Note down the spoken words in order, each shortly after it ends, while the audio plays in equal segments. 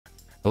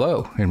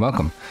Hello and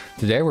welcome.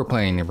 Today we're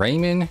playing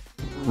Rayman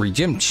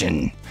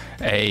Redemption,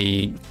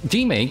 a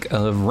demake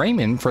of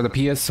Rayman for the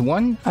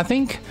PS1, I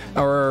think,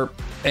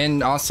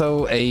 and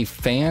also a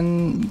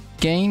fan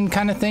game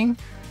kind of thing.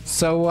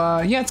 So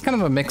yeah, it's kind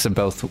of a mix of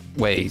both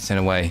ways in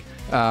a way.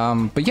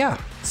 But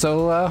yeah,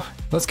 so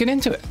let's get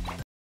into it.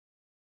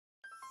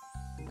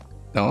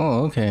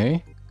 Oh,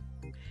 okay.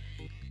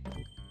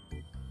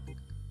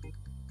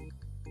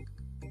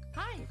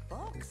 Hi,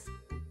 folks.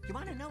 You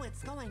want to know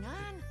what's going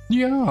on?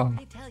 Yeah.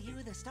 I tell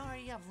you the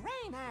story of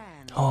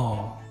Rayman.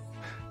 Oh.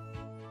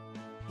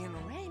 In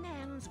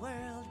Rayman's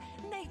world,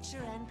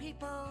 nature and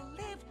people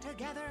live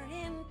together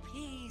in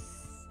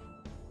peace.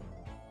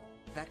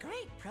 The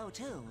Great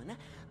Protoon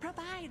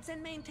provides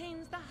and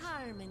maintains the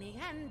harmony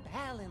and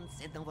balance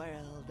in the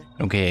world.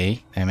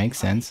 Okay, that makes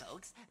sense.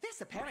 Folks,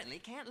 this apparently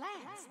can't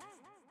last.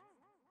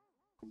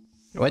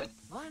 What?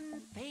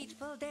 One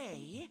fateful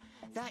day,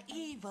 the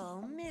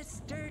evil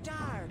Mr.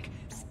 Dark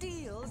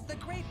steals the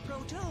Great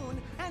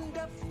Protoon and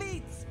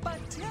defeats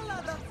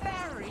Batilla the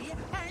Fairy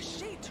as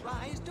she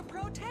tries to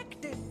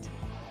protect it.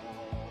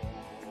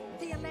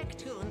 The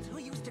Electoons who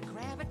used to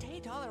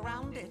gravitate all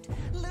around it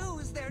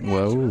lose their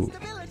natural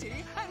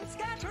stability and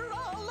scatter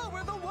all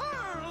over the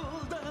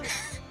world.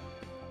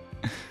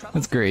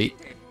 That's great.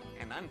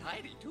 And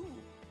untidy too.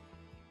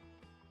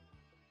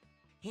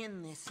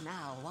 In this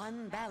now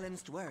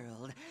unbalanced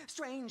world,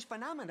 strange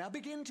phenomena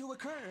begin to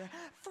occur.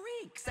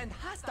 Freaks and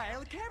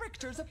hostile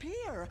characters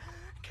appear,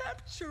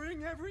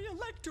 capturing every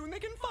Electoon they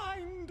can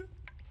find.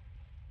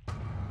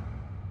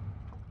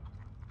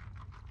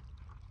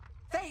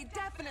 They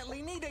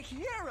definitely need a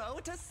hero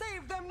to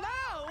save them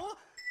now!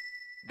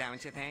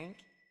 Don't you think?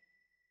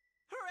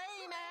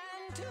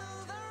 Rayman to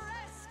the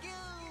rescue!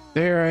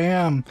 There I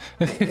am.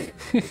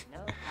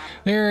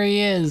 There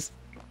he is.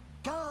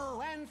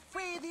 Go and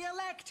free the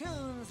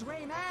Electoons,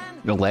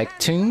 Rayman!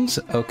 Electoons?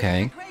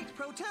 Okay. The Great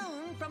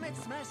Protoon from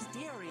its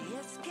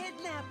mysterious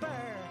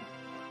kidnapper.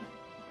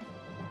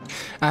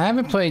 I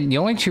haven't played, the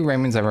only two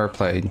Raymans I've ever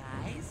played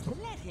Guys,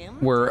 let him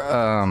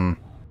were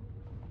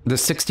the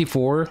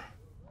 64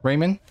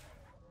 Rayman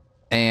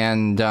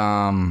and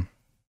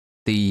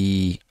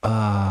the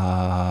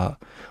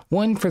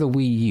one for the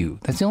Wii U.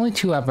 That's the only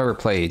two I've ever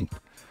played.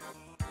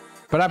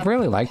 But I've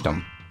really liked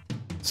them.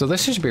 So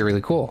this should be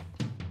really cool.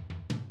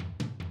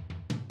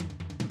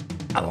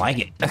 I like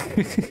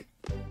it.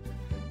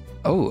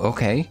 Oh,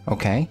 okay,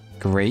 okay,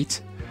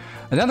 great.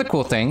 Another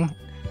cool thing,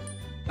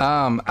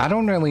 I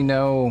don't really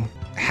know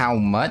how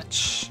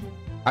much,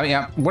 I mean,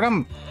 what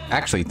I'm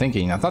actually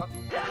thinking, I thought,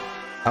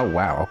 oh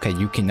wow, okay,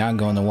 you cannot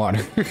go in the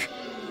water.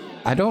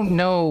 I don't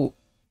know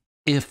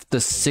if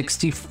the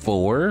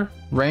 64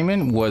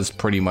 Rayman was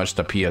pretty much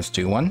the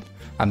PS2 one.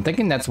 I'm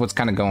thinking that's what's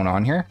kind of going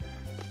on here.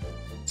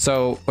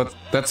 So, but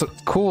that's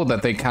cool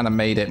that they kind of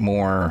made it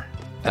more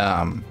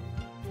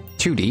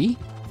 2D.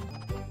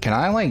 Can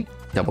I like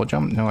double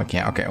jump? No, I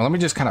can't. Okay, well, let me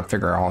just kind of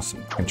figure out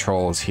some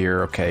controls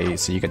here. Okay,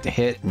 so you get to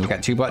hit and you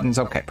got two buttons.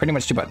 Okay, pretty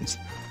much two buttons.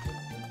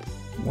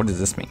 What does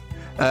this mean?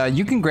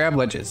 You can grab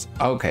ledges.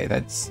 Okay,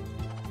 that's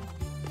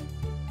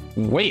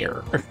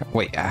where?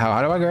 Wait,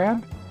 how do I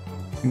grab?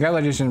 You grab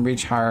ledges and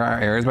reach higher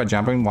areas by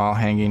jumping while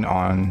hanging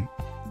on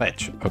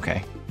ledge.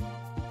 Okay,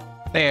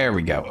 there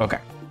we go. Okay.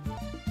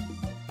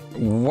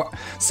 What?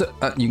 So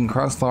you can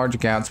cross large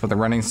gaps with a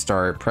running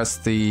start. Press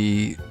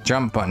the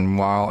jump button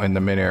while in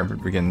the midair,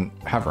 begin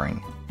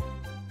hovering.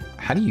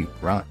 How do you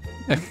run?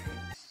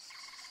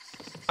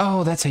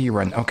 Oh, that's how you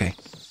run. Okay.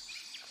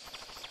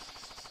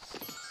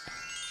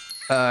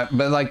 But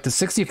like the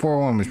 64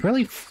 one was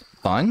really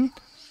fun.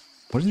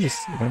 What is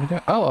this? What are we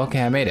doing? Oh,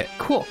 okay, I made it.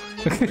 Cool.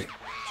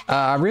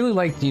 I really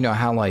liked, you know,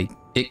 how like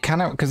it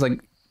kind of, because like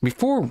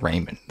before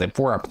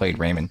I played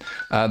Rayman,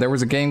 there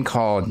was a game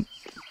called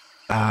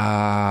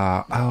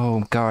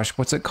oh gosh,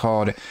 what's it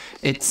called?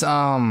 It's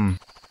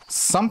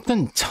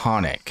something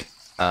tonic.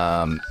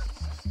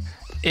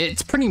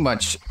 It's pretty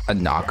much a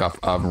knockoff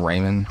of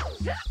Rayman.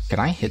 Can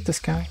I hit this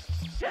guy?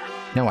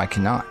 No, I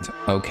cannot.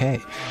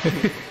 Okay.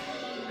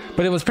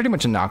 But it was pretty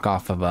much a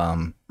knockoff of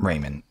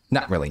Rayman.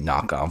 Not really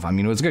knockoff. I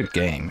mean, it was a good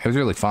game. It was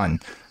really fun.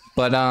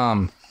 But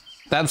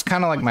that was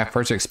kind of like my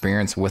first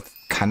experience with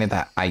kind of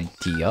that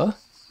idea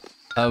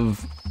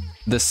of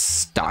the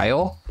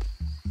style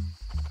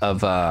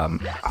of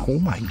oh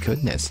my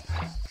goodness,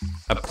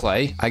 a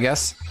play, I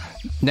guess.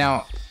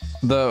 Now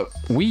the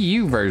Wii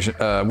U version,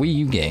 Wii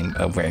U game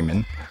of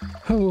Rayman,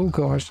 oh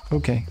gosh,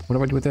 okay, what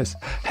do I do with this?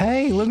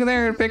 Hey, look at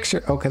their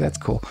picture. Okay, that's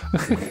cool.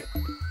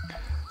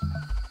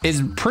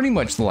 Is pretty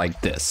much like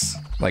this,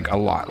 like a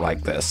lot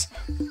like this.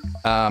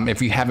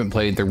 If you haven't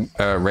played the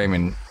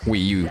Rayman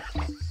Wii U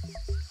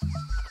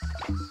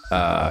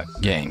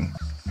game,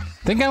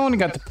 I think I only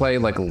got to play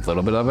like a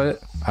little bit of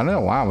it. I don't know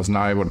why I was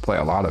not able to play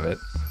a lot of it.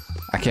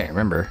 I can't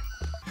remember.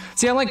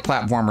 See, I like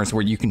platformers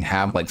where you can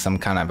have like some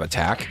kind of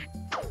attack.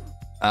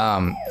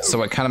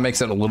 So it kind of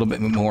makes it a little bit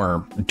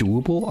more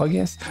doable, I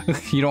guess.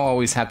 You don't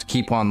always have to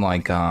keep on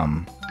like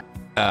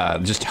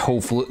just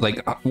hopefully,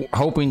 like,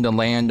 hoping to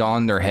land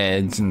on their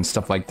heads and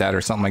stuff like that,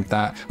 or something like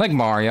that. Like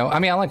Mario. I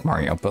mean, I like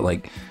Mario, but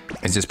like,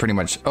 it's just pretty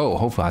much, oh,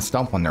 hopefully I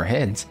stomp on their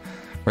heads.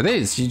 For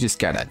this, you just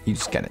gotta,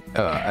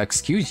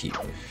 excuse you.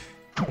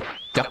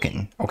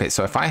 Ducking. Okay,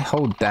 so if I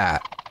hold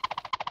that,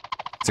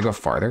 does it go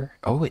farther?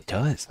 Oh, it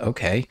does.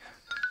 Okay.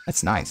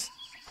 That's nice.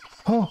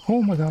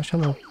 Oh my gosh,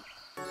 hello.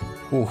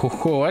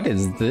 What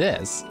is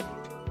this?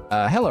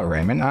 Hello,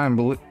 Rayman. I'm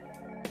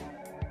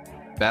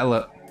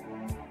Betala,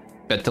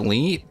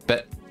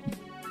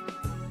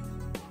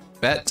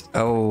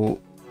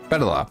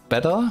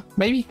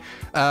 maybe?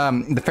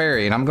 The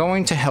fairy, and I'm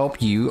going to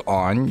help you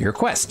on your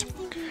quest.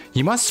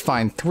 You must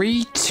find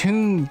 3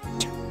 totems?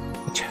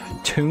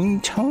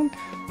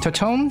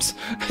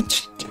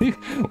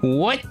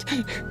 What?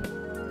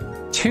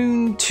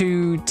 Toon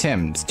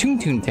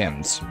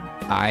Tims.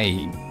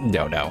 I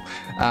don't know.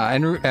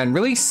 And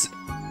release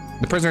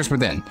the prisoners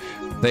within.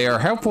 They are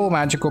helpful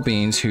magical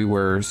beings who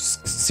were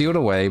sealed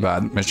away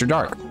by Mr.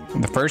 Dark.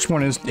 The first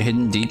one is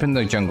hidden deep in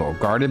the jungle,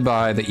 guarded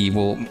by the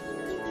evil...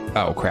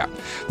 Oh, crap.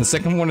 The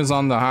second one is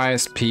on the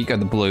highest peak of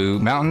the Blue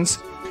Mountains.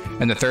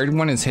 And the third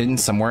one is hidden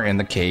somewhere in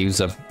the caves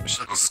of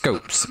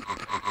Scopes.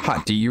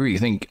 Ha, do you really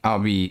think it'll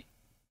be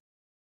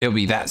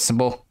that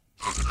simple?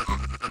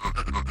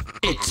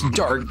 It's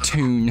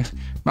Darktoon.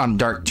 I'm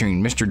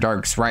Darktoon, Mr.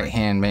 Dark's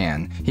right-hand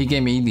man. He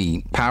gave me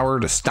the power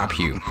to stop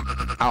you.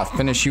 I'll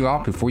finish you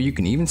off before you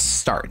can even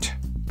start.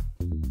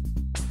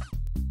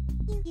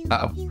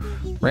 Uh-oh.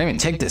 Rayman,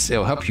 take this.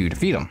 It'll help you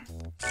defeat him.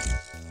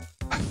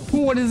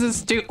 What does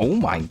this do? Oh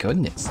my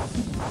goodness.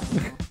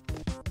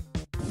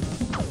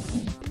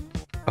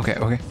 Okay.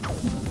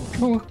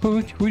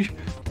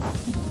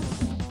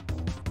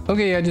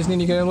 Okay, I just need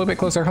to get a little bit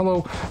closer.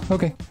 Hello.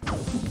 Okay.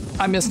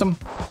 I missed him.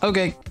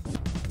 Okay.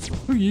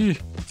 Oh, yeah.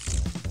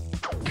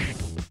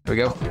 There we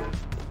go.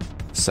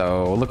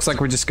 So, looks like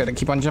we're just gonna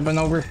keep on jumping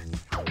over.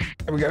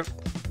 There we go.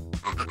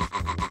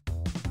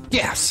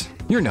 Yes!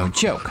 You're no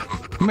joke.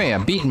 You may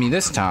have beaten me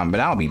this time, but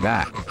I'll be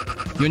back.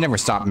 You'll never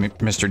stop me,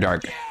 Mr.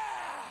 Dark.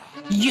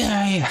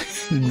 Yeah!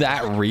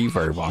 That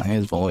reverb on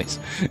his voice.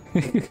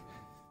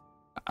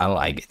 I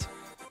like it.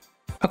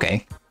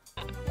 Okay.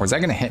 Or is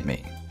that gonna hit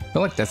me? I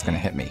feel like that's gonna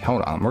hit me.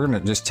 Hold on, we're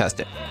gonna just test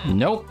it.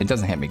 Nope, it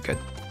doesn't hit me good.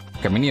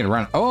 Okay, we need to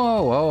run.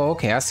 Oh,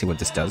 okay, I see what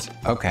this does.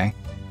 Okay.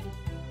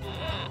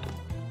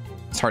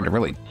 It's hard to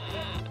really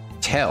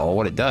tell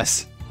what it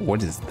does.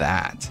 What is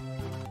that?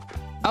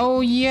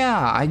 Oh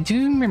yeah, I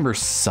do remember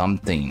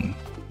something.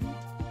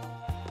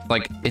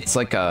 Like, it's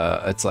like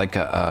a,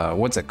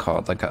 what's it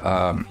called? Like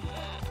a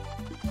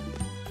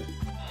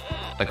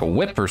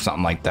whip or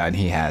something like that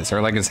he has.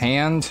 Or like his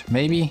hand,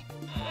 maybe?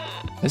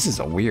 This is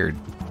a weird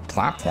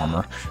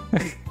platformer.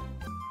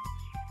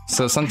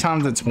 So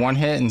sometimes it's one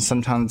hit and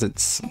sometimes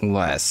it's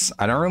less.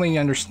 I don't really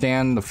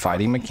understand the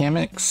fighting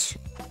mechanics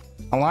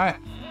a lot.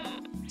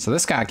 So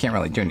this guy I can't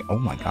really do any. Oh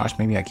my gosh,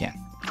 maybe I can.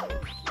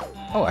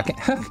 Oh, I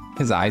can.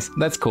 His eyes.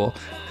 That's cool.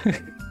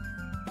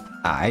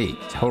 I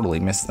totally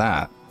missed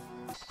that.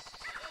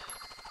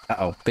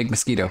 Uh-oh, big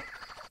mosquito.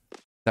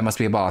 That must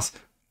be a boss.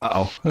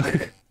 Uh-oh.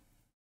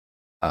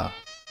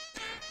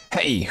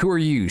 Hey, who are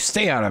you?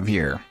 Stay out of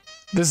here.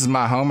 This is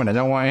my home and I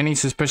don't want any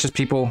suspicious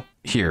people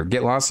here.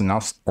 Get lost and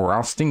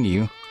I'll sting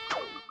you.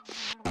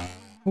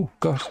 Oh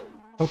gosh.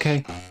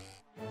 Okay.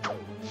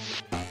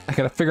 I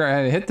gotta figure out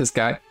how to hit this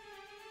guy.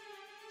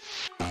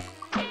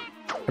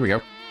 There we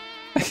go.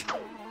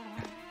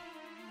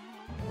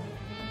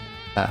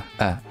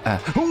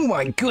 Oh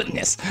my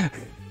goodness.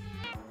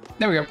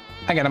 There we go.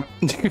 I got him.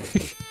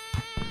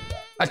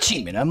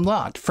 Achievement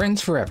unlocked.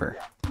 Friends forever.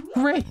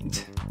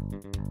 Great.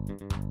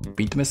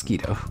 Beat the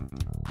mosquito.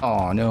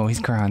 Oh no, he's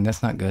crying.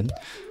 That's not good.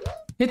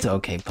 It's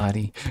okay,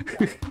 buddy.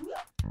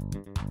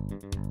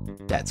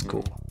 That's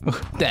cool.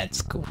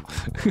 That's cool.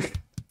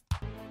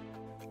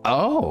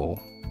 Oh.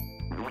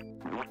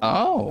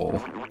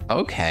 Oh.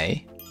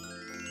 Okay.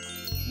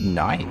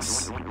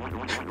 Nice.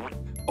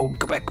 Oh,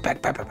 go back.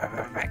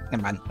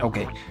 Never mind.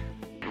 Okay.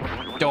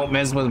 Don't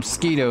mess with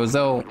mosquitoes.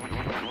 They'll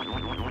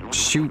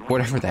shoot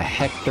whatever the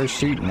heck they're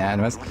shooting at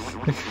us.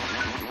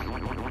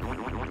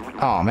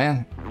 Oh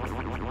man.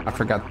 I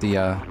forgot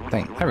the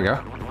thing. There we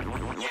go.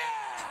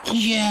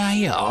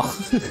 Yeah.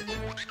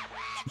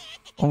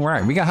 All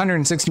right, we got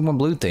 161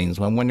 blue things.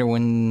 I wonder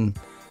when.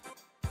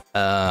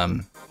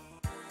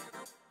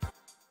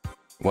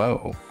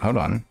 Whoa, hold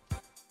on.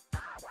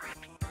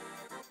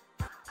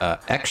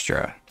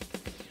 Extra.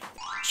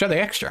 Show the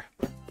extra.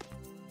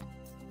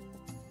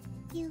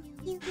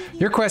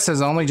 Your quest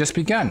has only just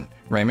begun,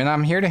 Rayman.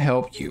 I'm here to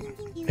help you.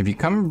 If you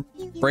can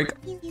break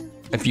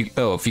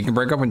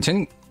open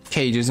 10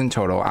 cages in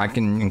total, I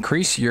can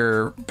increase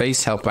your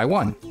base health by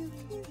 1.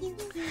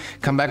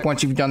 Come back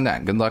once you've done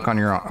that. Good luck on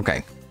your own.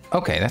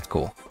 Okay, that's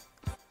cool.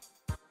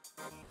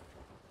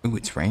 Ooh,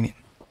 it's raining.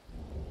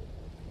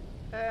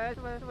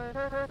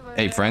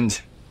 Hey,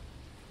 friend.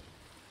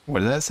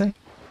 What did that say?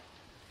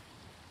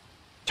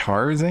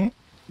 Tarzan?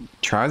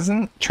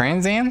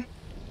 Transan?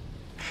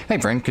 Hey,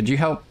 friend, could you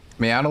help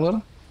me out a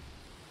little?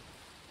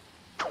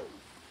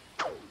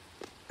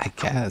 I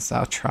guess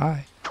I'll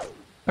try.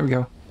 There we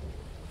go.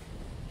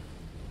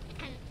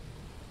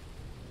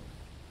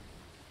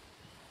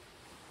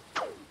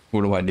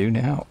 What do I do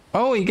now?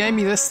 Oh, he gave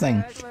me this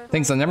thing.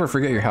 Thanks, I'll never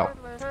forget your help.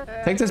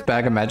 Take this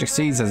bag of magic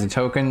seeds as a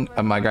token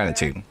of my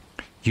gratitude.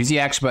 Use the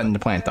action button to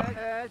plant them.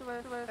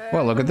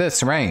 Well, look at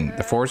this rain.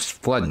 The forest is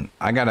flooding.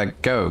 I gotta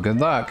go. Good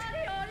luck.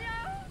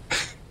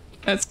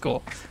 That's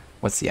cool.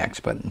 What's the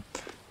action button?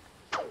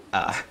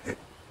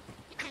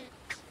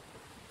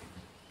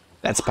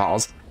 That's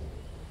pause.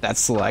 That's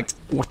select.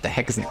 What the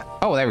heck is that?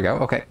 Oh, there we go.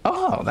 Okay.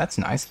 Oh, that's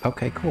nice.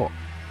 Okay, cool.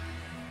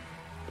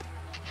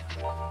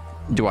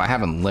 Do I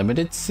have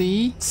unlimited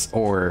seeds,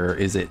 or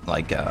is it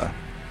like a,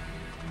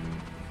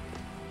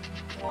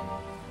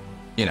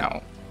 you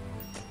know,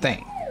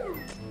 thing?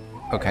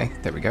 Okay,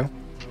 there we go.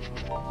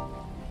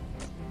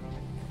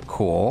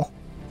 Cool.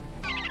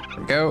 There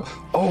we go.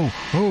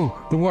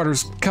 Oh, the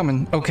water's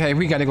coming. Okay,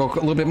 we gotta go a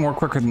little bit more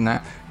quicker than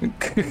that.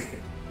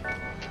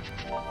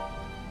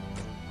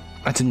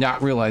 I did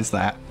not realize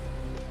that.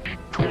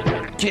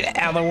 Get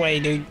out of the way,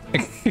 dude.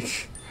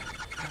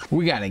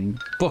 We gotta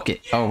book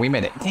it. Oh, we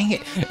made it. Dang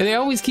it. They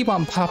always keep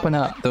on popping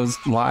up. Those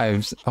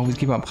lives always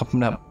keep on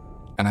popping up.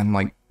 And I'm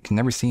like, can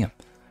never see them.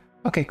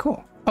 Okay,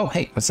 cool. Oh,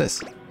 hey, what's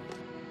this?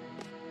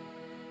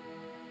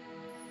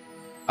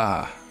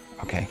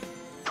 Okay.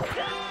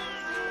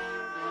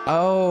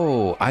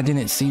 Oh, I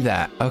didn't see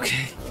that.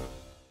 Okay.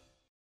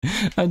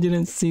 I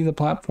didn't see the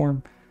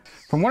platform.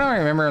 From what I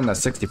remember in the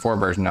 64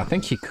 version, I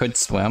think he could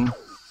swim.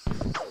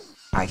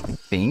 I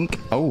think.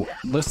 Oh,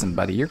 listen,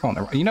 buddy, you're going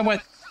the... You know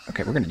what?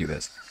 Okay, we're gonna do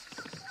this.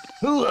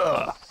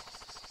 Ugh.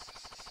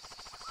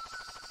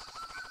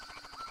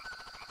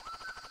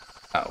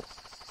 Oh.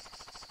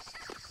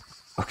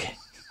 Okay.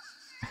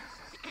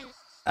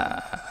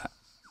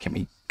 Can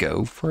we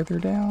go further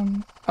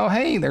down? Oh,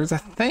 hey, there's a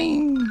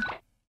thing.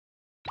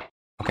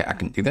 Okay, I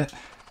can do that.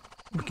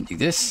 We can do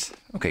this.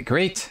 Okay,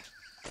 great.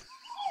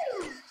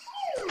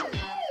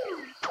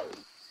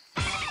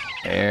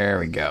 There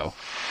we go.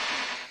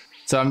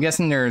 So I'm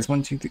guessing there's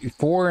 1, 2, 3,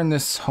 4 in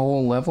this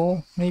whole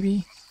level,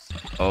 maybe?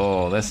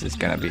 Oh, this is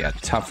gonna be a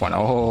tough one.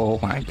 Oh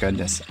my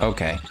goodness.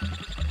 Okay.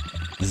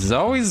 This is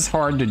always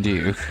hard to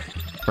do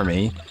for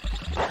me.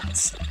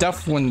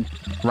 Stuff when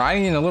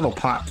riding in a little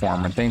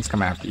platform when things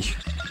come after you.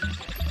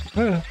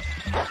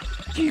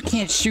 You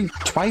can't shoot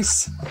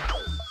twice.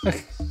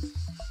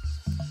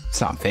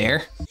 It's not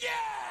fair.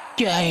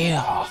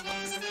 Yeah.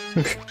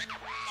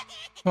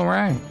 All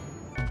right.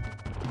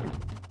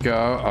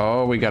 Go.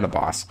 Oh, we got a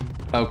boss.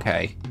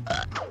 Okay.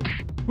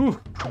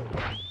 Whew.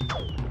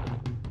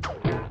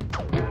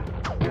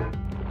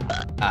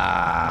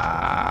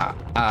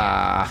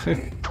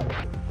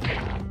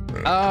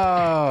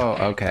 Oh,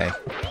 okay.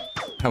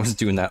 I was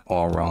doing that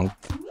all wrong.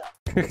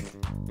 Okay,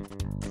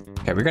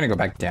 we're gonna go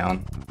back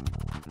down.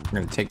 We're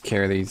gonna take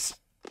care of these.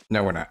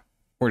 No, we're not.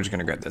 We're just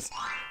gonna grab this.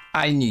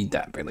 I need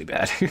that really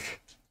bad.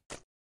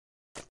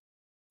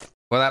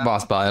 Well, that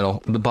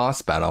the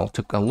boss battle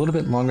took a little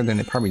bit longer than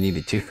it probably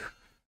needed to.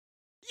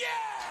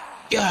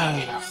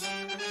 Yeah!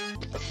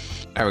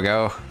 There we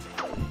go.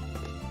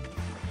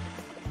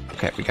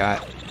 Okay,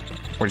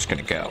 we're just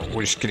gonna go.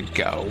 We're just gonna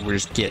go. We're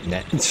just getting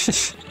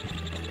it.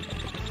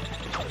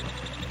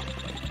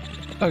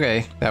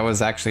 Okay, that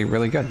was actually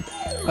really good.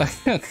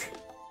 Okay,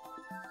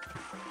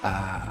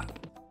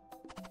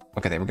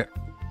 there we go.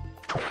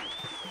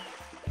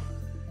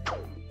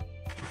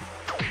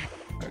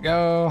 There we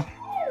go.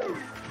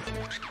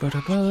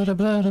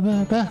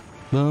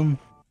 Boom.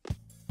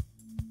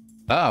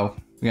 Oh,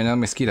 we got another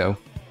mosquito.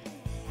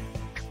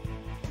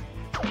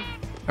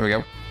 There we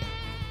go.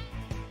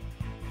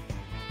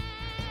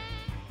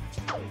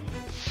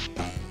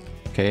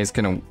 Okay, it's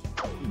gonna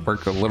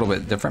work a little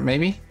bit different,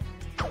 maybe.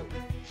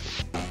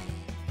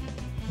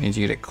 Need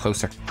you to get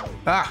closer.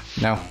 Ah,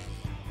 no.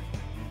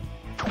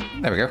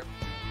 There we go.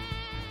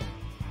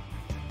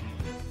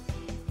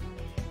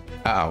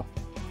 Uh-oh.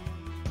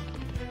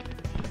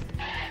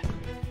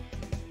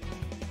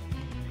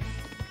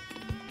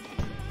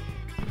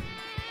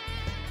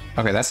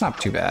 Okay, that's not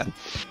too bad.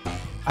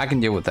 I can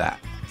deal with that.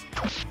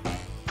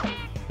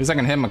 At least I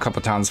can hit him a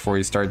couple times before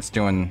he starts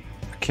doing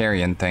a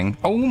carrying thing.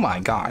 Oh my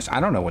gosh, I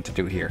don't know what to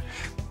do here.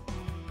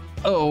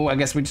 Oh, I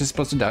guess we're just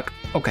supposed to duck.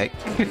 Okay.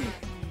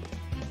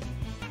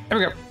 There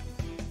we go.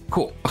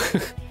 Cool.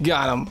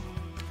 Got him.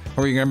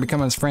 Are we gonna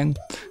become his friend?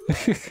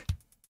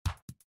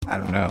 I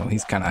don't know.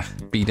 He's kind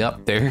of beat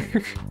up there.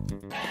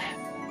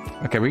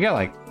 Okay, we got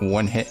like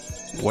one hit.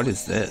 What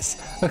is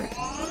this?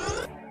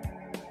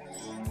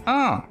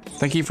 Oh,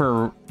 thank you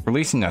for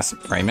releasing us,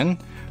 Rayman.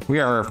 We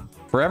are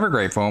forever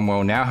grateful and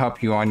will now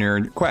help you on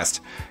your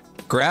quest.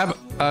 Grab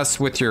us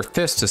with your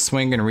fist to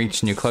swing and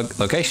reach new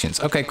locations.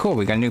 Okay, cool.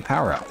 We got a new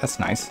power up. That's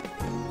nice.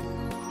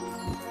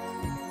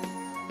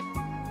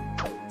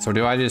 So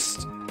do I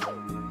just...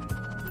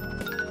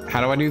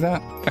 How do I do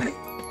that?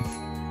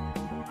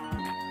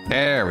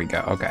 There we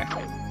go. Okay.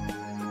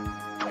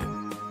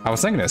 I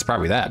was thinking it's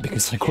probably that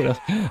because like what else?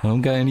 I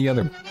don't got any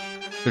other...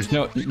 There's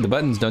no... The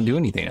buttons don't do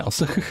anything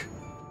else.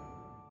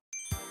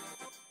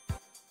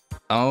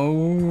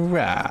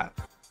 Alright.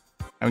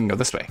 I can go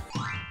this way.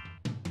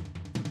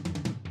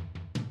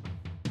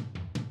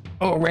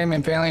 Oh,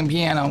 Rayman failing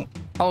piano.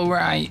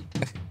 Alright.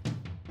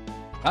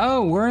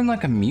 Oh, we're in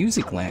like a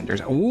music land.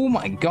 Oh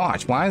my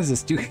gosh, why is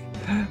this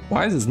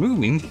why is this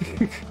moving?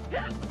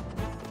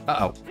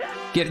 Uh-oh.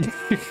 Get it.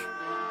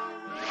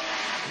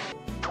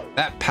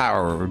 That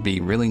power would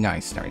be really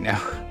nice right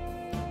now.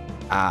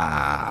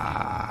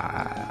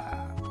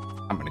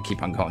 I'm gonna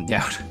keep on going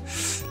down.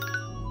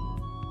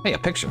 Hey, a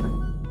picture.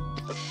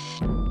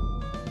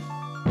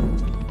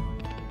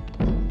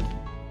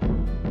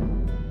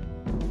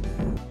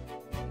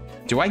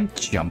 Do I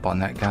jump on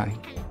that guy?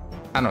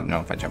 I don't know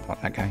if I jump on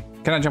that guy.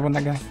 Can I jump on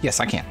that guy? Yes,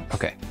 I can.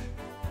 Okay.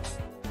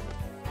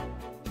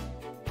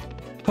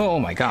 Oh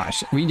my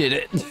gosh, we did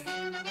it.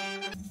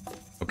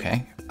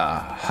 Okay.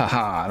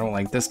 Haha, I don't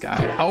like this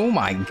guy. Oh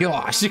my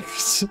gosh.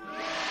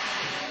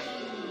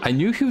 I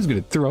knew he was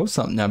gonna throw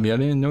something at me. I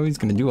didn't know he was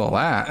gonna do all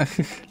that.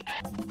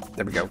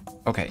 There we go.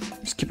 Okay,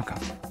 just keep it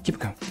going. Keep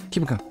it going.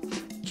 Keep it going.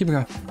 Keep it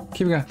going.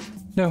 Keep it going.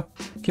 No,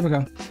 keep it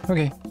going.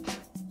 Okay.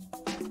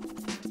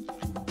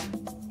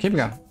 Keep it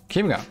going.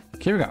 Keep it going.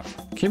 Keep it going.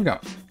 Keep it going.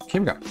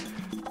 Keep it going.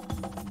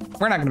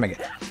 We're not gonna make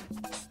it.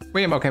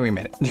 Okay, we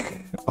made it.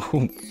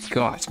 Oh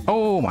gosh.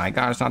 Oh my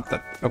gosh, not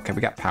the. Okay,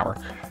 we got power.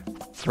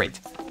 Great.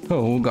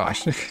 Oh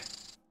gosh.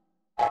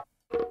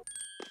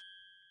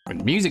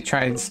 When music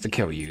tries to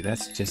kill you,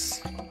 that's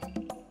just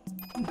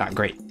not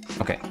great.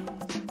 Okay.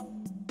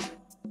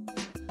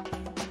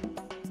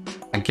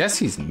 I guess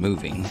he's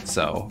moving,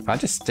 so if I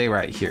just stay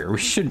right here, we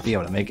should be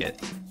able to make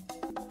it.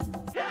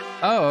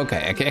 Oh,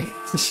 okay, okay.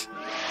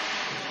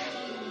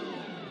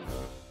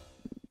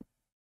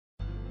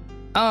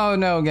 Oh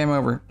no, game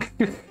over.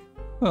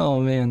 Oh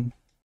man.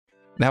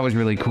 That was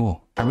really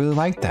cool. I really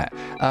liked that.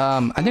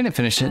 I didn't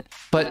finish it,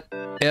 but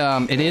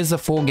it is a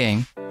full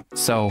game.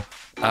 So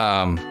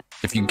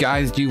if you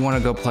guys do want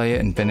to go play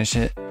it and finish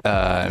it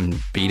and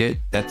beat it,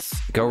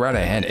 go right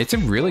ahead. It's a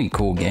really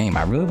cool game.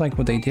 I really like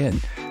what they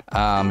did.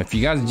 If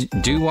you guys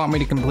do want me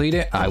to complete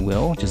it, I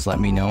will. Just let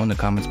me know in the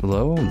comments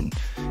below and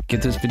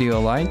give this video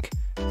a like.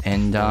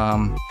 And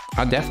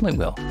I definitely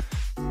will.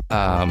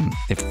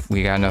 If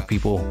we got enough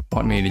people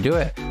want me to do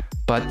it.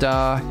 But,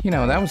 you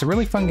know, that was a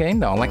really fun game,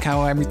 though. I like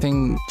how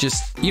everything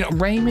just, you know,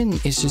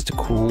 Rayman is just a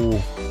cool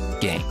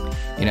game.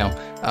 You know,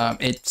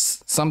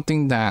 it's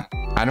something that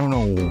I don't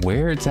know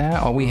where it's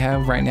at. All we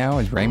have right now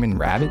is Rayman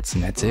Rabbids,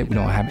 and that's it. We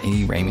don't have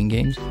any Rayman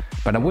games.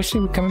 But I wish they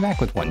were coming back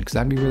with one, because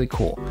that'd be really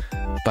cool.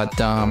 But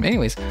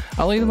anyways,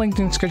 I'll leave the link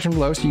in the description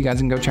below so you guys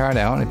can go try it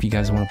out if you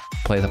guys want to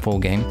play the full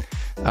game.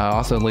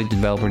 Also, leave the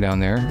developer down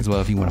there as well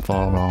if you want to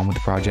follow along with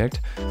the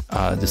project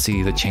to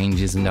see the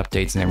changes and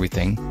updates and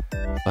everything.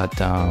 But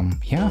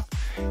yeah.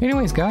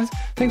 Anyways, guys,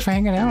 thanks for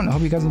hanging out, and I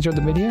hope you guys enjoyed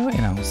the video,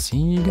 and I will see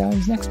you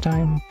guys next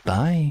time.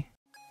 Bye.